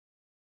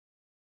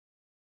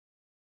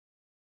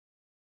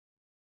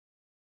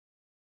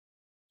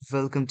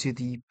welcome to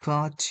the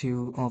part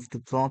 2 of the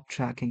blob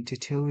tracking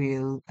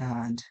tutorial.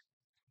 And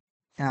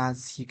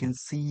as you can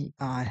see,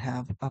 I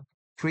have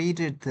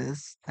upgraded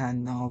this,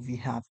 and now we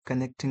have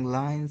connecting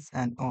lines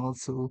and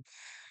also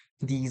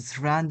these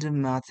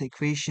random math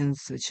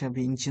equations which are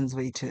being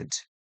generated.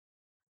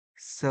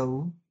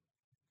 So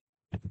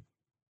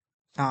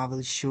I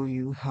will show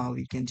you how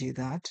we can do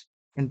that.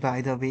 And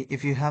by the way,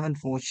 if you haven't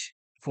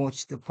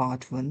watched the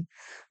part 1,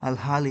 I'll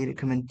highly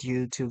recommend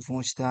you to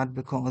watch that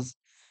because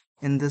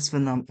in this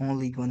one, I'm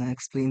only going to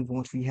explain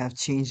what we have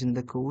changed in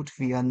the code.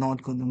 We are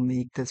not going to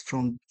make this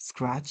from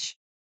scratch.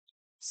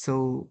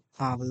 So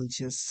I will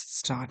just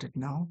start it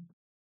now.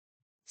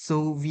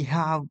 So we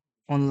have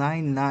on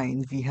line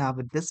 9, we have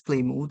a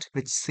display mode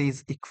which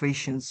says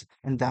equations,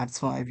 and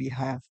that's why we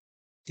have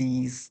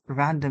these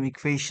random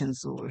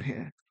equations over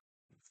here.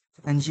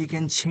 And you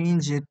can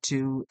change it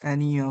to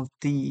any of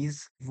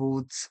these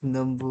votes,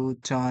 number,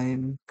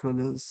 time,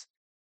 colors,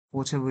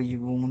 whatever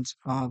you want.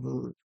 I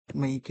will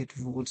make it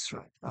votes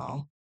right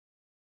now.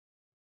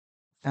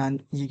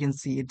 And you can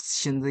see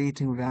it's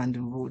generating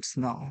random votes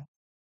now.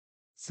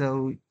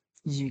 So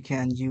you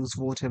can use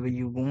whatever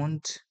you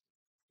want.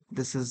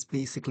 This is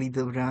basically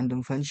the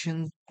random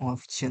function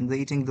of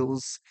generating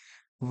those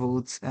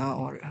votes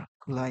or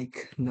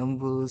like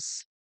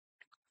numbers.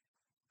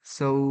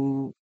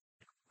 So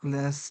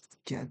let's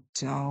get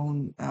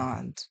down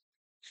and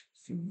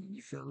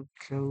we will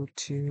go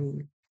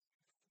to,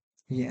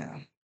 yeah.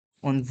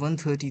 On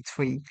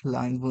 133,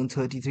 line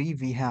 133,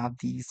 we have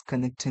these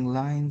connecting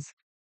lines.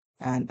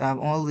 And I've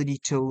already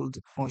told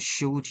or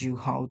showed you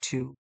how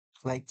to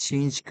like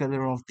change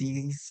color of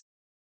these,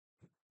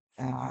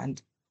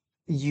 and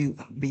you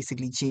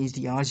basically change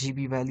the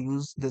RGB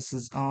values. This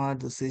is R,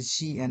 this is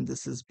G, and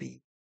this is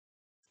B.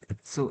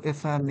 So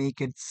if I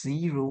make it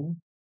 0,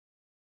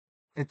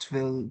 it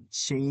will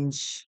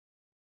change.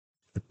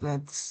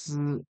 Let's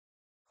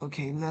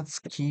okay, let's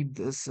keep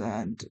this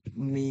and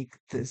make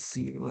this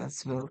 0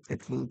 as well.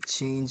 It will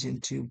change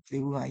into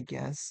blue, I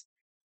guess.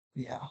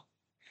 Yeah,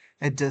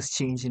 it does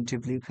change into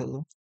blue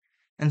color.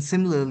 And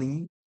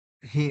similarly,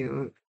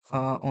 here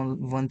on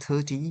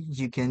 130,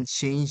 you can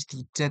change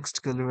the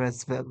text color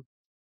as well.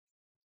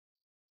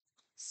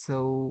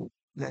 So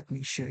let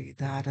me show you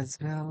that as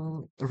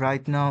well.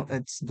 Right now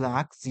it's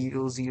black,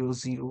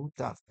 000,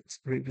 that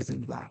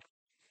represent black.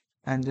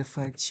 And if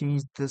I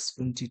change this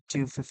one to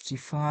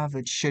 255,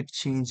 it should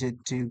change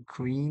it to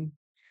green.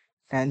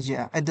 And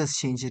yeah, it does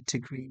change it to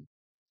green.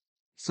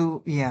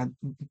 So yeah,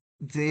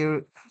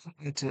 there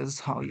it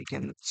is how you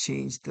can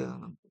change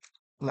the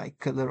like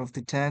color of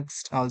the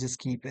text. I'll just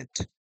keep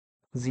it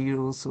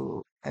 0,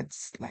 so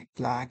it's like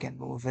black and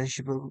more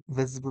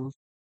visible.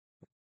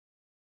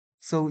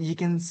 So you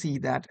can see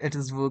that it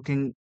is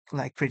working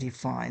like pretty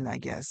fine, I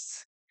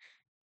guess.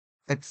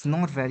 It's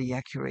not very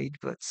accurate,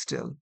 but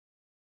still.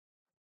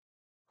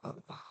 Uh,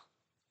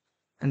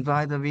 and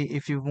by the way,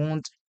 if you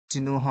want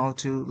to know how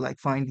to like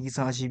find these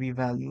RGB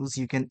values,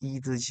 you can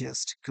either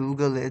just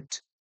Google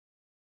it,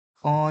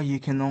 or you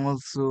can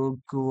also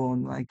go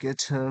on my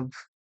GitHub,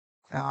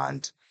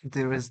 and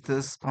there is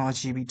this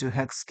RGB to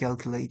hex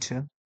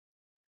calculator,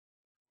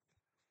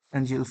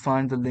 and you'll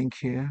find the link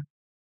here.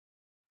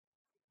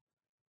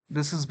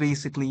 This is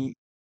basically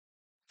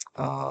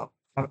uh,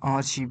 or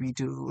RGB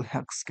to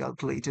hex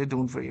calculator.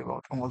 Don't worry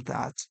about all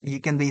that. You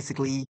can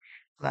basically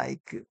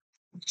like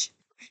ch-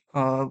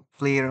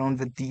 play around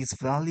with these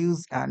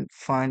values and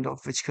find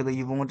out which color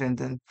you want, and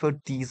then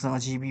put these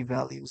RGB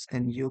values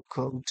in your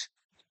code.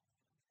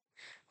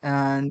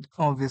 And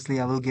obviously,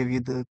 I will give you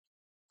the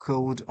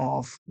code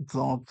of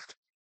blob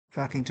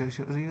tracking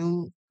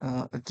tutorial.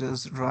 It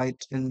is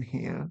right in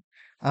here.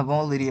 I've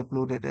already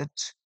uploaded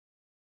it.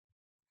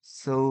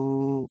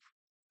 So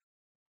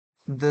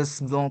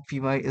this blob py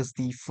is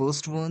the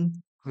first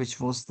one, which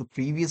was the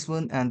previous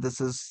one, and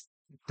this is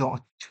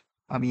dot,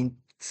 I mean,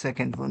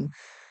 second one.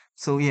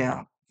 So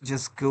yeah,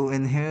 just go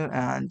in here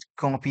and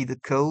copy the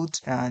code,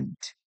 and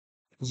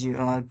you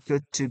are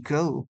good to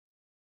go.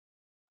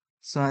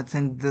 So I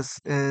think this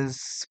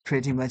is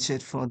pretty much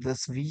it for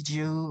this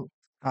video.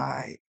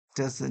 I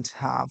doesn't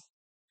have,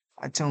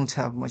 I don't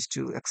have much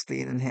to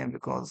explain in here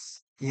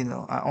because,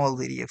 I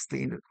already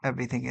explained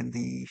everything in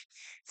the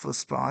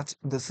first part.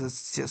 This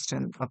is just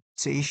an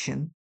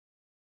updation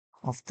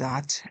of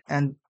that.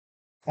 And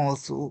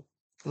also,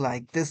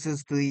 like, this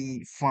is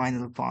the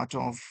final part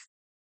of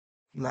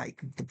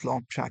like the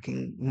blob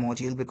tracking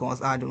module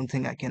because I don't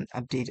think I can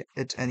update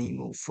it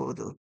anymore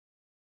further.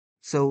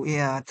 So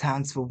yeah,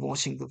 thanks for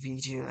watching the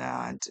video,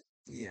 and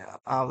yeah,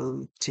 I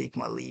will take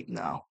my leave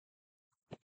now.